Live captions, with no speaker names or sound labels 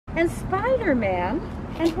And Spider-Man.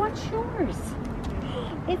 And what's yours?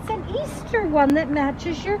 It's an Easter one that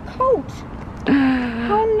matches your coat.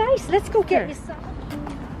 How nice. Let's go get you some.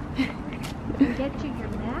 Get you your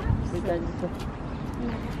maps.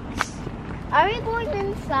 Are we going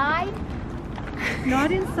inside?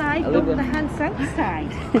 Not inside, go to the Hunt's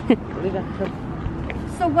outside.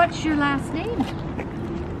 So what's your last name?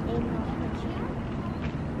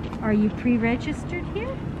 Are you pre-registered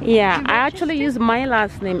here? Yeah, I actually use my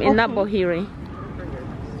last name in Nabohiri.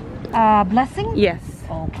 Blessing? Yes.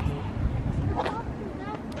 Okay.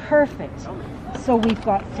 Perfect. So we've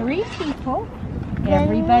got 3 people.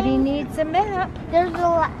 Everybody needs a map. There's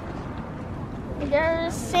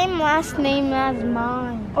the same last name as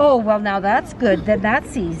mine. Oh, well now that's good. Then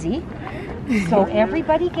that's easy. So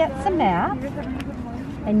everybody gets a map.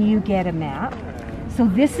 And you get a map. So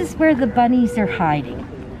this is where the bunnies are hiding.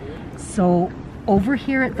 So over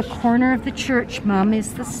here at the corner of the church, Mom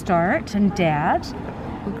is the start and Dad.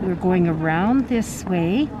 We're going around this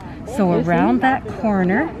way. So around that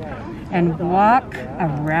corner and walk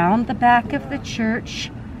around the back of the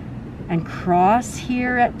church and cross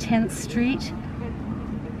here at 10th Street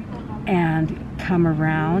and come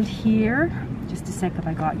around here. Just a sec, if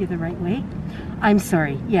I got you the right way. I'm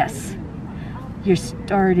sorry, yes. You're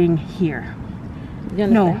starting here.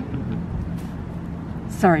 No.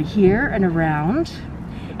 Sorry, here and around.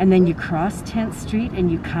 And then you cross 10th Street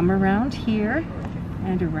and you come around here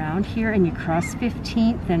and around here and you cross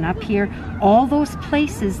 15th and up here. All those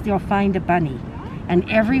places you'll find a bunny. And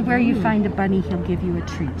everywhere you find a bunny, he'll give you a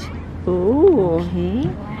treat. Ooh. Okay.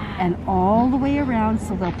 And all the way around,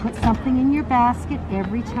 so they'll put something in your basket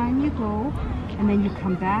every time you go. And then you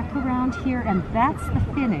come back around here, and that's the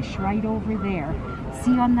finish right over there.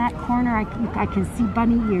 See on that corner, I can see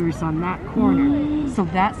bunny ears on that corner. So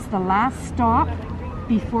that's the last stop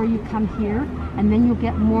before you come here, and then you'll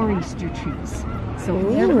get more Easter treats. So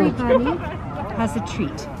every bunny has a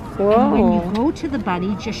treat. Whoa. And when you go to the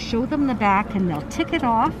bunny, just show them the back and they'll tick it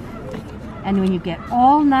off. And when you get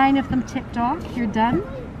all 9 of them ticked off, you're done.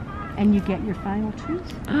 And you get your final treat.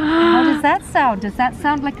 How does that sound? Does that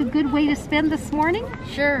sound like a good way to spend this morning?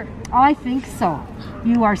 Sure. I think so.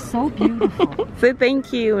 You are so beautiful. So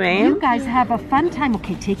thank you, ma'am. You guys have a fun time.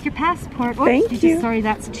 Okay, take your passport. Oops, Thank you. Sorry,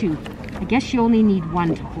 that's 2. I guess you only need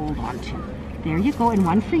 1 to hold on to. There you go. And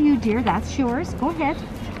 1 for you, dear. That's yours. Go ahead.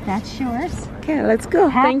 That's yours. Okay, let's go.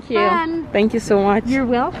 Have Thank you. fun. Thank you so much. You're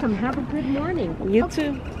welcome. Have a good morning. You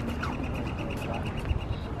too.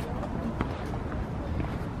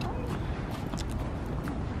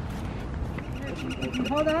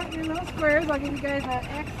 Hold out your little squares. I'll give you guys an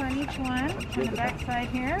X on each one on the back side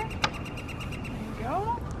here. There you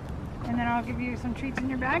go. And then I'll give you some treats in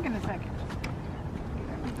your bag in a second. Get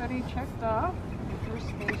everybody checked off. Your first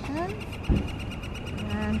station.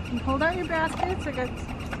 And you hold out your baskets. I got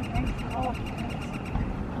some eggs for all of you guys.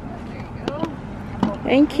 There you go.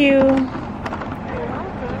 Thank you. You're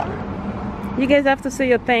welcome. You guys have to say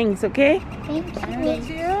your thanks, okay? Thank you. Thank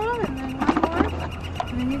you. And then one more.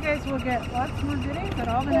 And then you guys will get lots more goodies at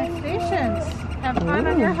all the next stations. Have fun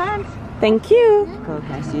on your hunt. Thank you. Go,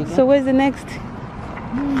 can I see you again? So where's the next? I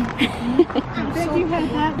think you head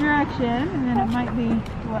that direction, and then it might be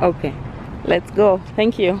what? Okay, let's go.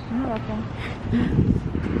 Thank you. You're welcome.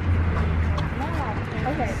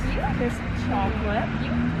 Okay, there's chocolate.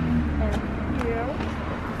 And you.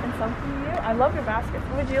 And some for you. I love your baskets.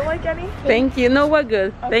 Would you like any? Thank you. No, we're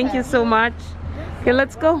good. Thank Okay. you so much. Okay,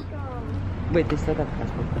 let's go. Wait, they still got the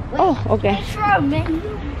passport. Oh, okay. It's for a menu.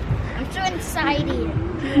 I'm so excited.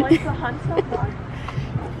 Do you like the hunt so far?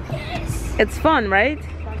 Yes. It's fun, right?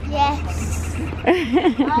 Yes.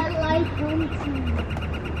 I like hunting.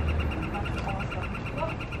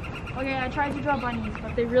 Okay, I tried to draw bunnies,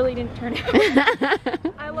 but they really didn't turn out.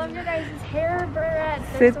 I love your guys' hair braids.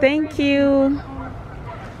 So thank you.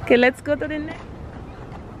 Okay, let's go to the next.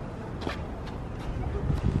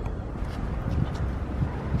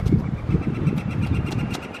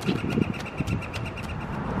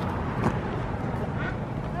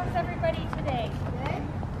 How's everybody today? Good.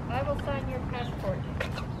 I will sign your passport.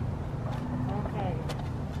 Okay.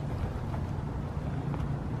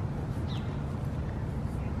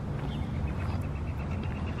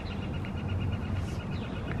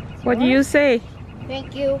 What do you say?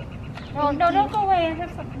 Thank you. Oh, no, don't go away. I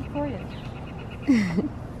have something for you.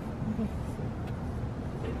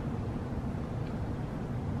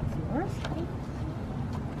 Yours?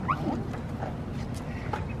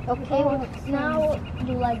 Okay, well, now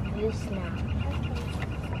do like this now.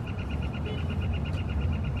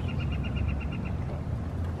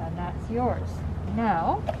 And that's yours.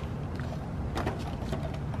 Now,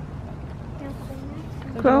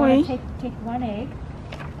 So Chloe. do you want to take one egg?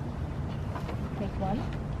 Take one.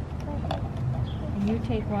 And you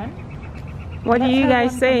take one. What do Let's you have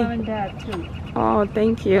guys one for say? Mom and Dad too. Oh,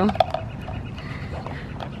 thank you.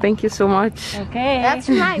 Thank you so much. Okay. That's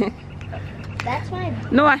my. That's my.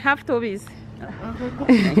 No, I have Toby's.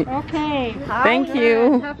 Okay. Thank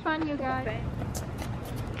you. Have fun, you guys.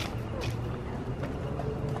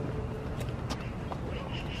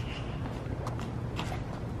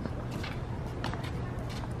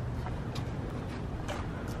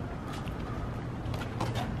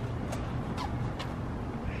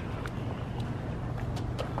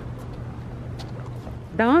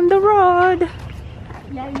 Down the road.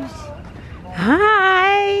 Nice.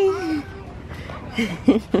 Hi.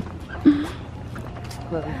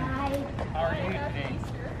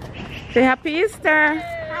 Say happy Easter.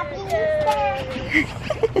 Happy Easter.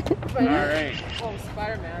 All right. Oh,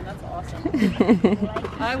 Spider-Man, that's awesome.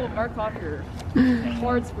 I will mark off your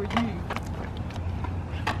boards for you.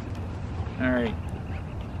 All right.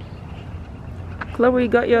 Chloe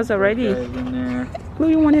got yours already. Guys in there.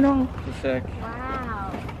 Chloe, you want it all? Just a sec.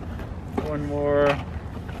 Wow. One more.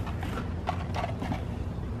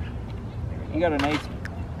 You got a nice.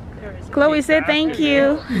 There is Chloe, say thank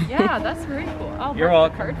you. Yeah, that's very cool. I'll You're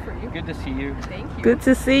mark the welcome. card for you. Good to see you. Thank you. Good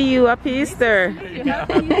to see you. Happy Easter.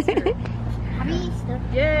 Happy Easter. Happy Easter.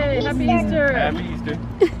 Yay, happy Easter. Happy Easter.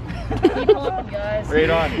 Keep hopping, guys. Right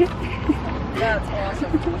on. That's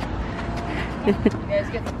awesome. You guys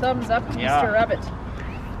get the thumbs up, Yeah. Mr. Rabbit.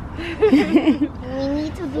 We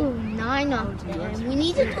need to do 9 of them. We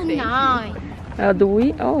need to do 9. Do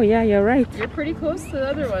we? Oh, yeah, you're right. You're pretty close to the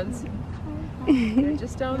other ones. You're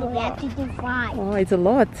just down the We have block. to do 5. Oh, it's a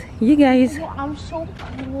lot. You guys. Oh, I'm so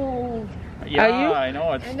cold. Yeah, you? I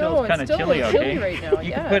know. It's I still know, kind it's of still chilly a out little chilly there. right now, You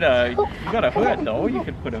yeah. could put a. You got a hood though. You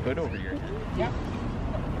could put a hood over your head.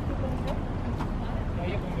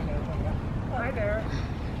 Hi there.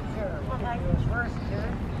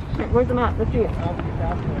 Where's the mat? Let's do it.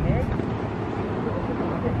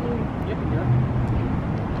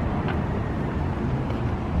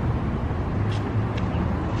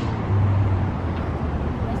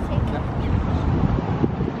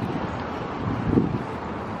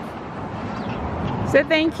 Say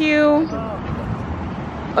thank you.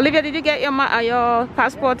 Olivia, did you get your your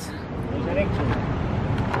passport?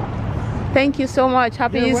 Thank you so much.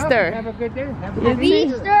 Happy Easter. Have a good day. Happy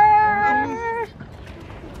Easter.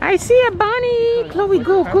 I see a bunny. Chloe,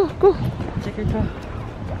 go, go, go. Take your time.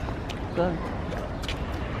 Go.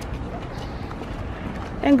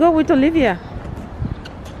 And go with Olivia.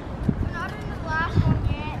 Not in the last one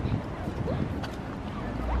yet.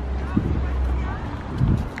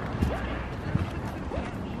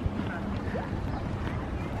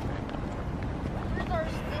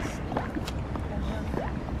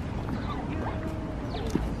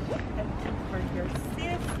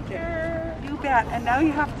 You bet. And now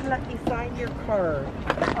you have to let me sign your card.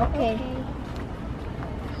 Okay.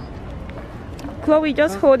 Chloe,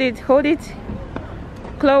 just hold it. Hold it.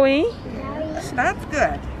 Chloe. That's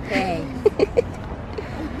good. Okay.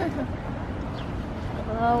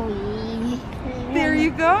 Chloe. There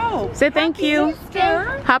you go. Say thank you.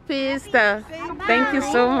 Happy Easter. Thank you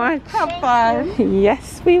so much. Have fun.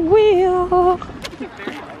 Yes, we will.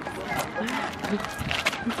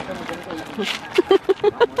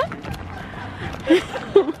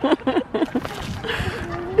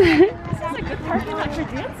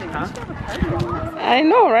 I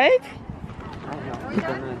know, right?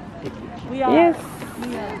 We are. Yes.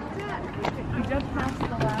 We just passed the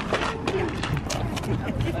last.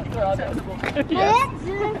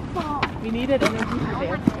 We needed energy for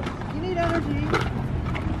dancing. You need energy.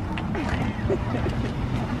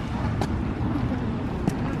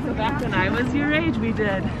 So back when I was your age, we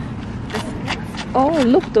did. Oh,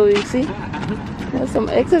 look, though, you see? There's some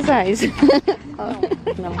exercise. Oh,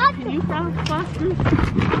 no. Can you follow faster?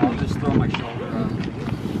 I'll just throw my shoulder up.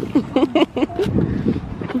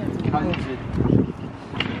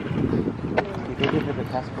 You can give her the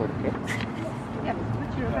passport, okay? Yeah.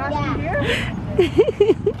 Put your basket here.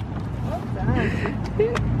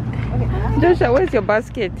 Joshua, where's your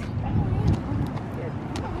basket?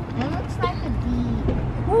 That looks like a bee.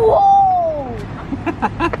 Whoa!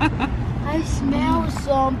 I smell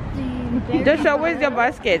something. very Joshua, where's your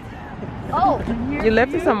bad. basket? Oh, You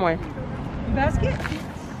left it somewhere. Basket. Okay.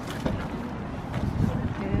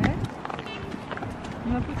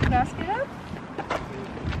 You want to put your basket up?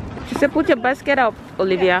 She said put your basket up,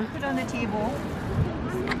 Olivia. Put it on the table.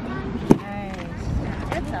 Nice.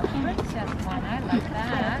 That's a princess one. I like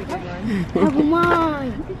that. never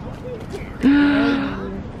mind.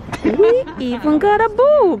 We even got a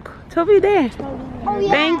book. Toby there. Oh,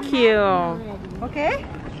 yeah. Thank you. Okay?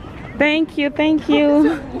 Thank you. Thank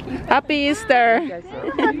you. Happy Easter.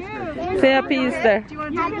 Say Happy Easter. Do you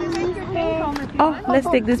want to take it? Oh, let's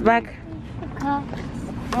take this back.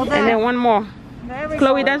 And then one more. There we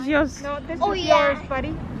Chloe, go. that's yours. No, this Oh, is yeah. yours,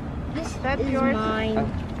 buddy. This That's is yours. mine.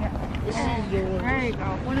 This is yours. There you go.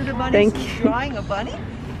 One of the bunnies Thank is you. drawing a bunny.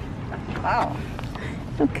 Wow.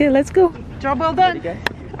 Okay, let's go. Job well done.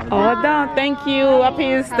 All done. Thank you. Happy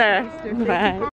Easter. Bye.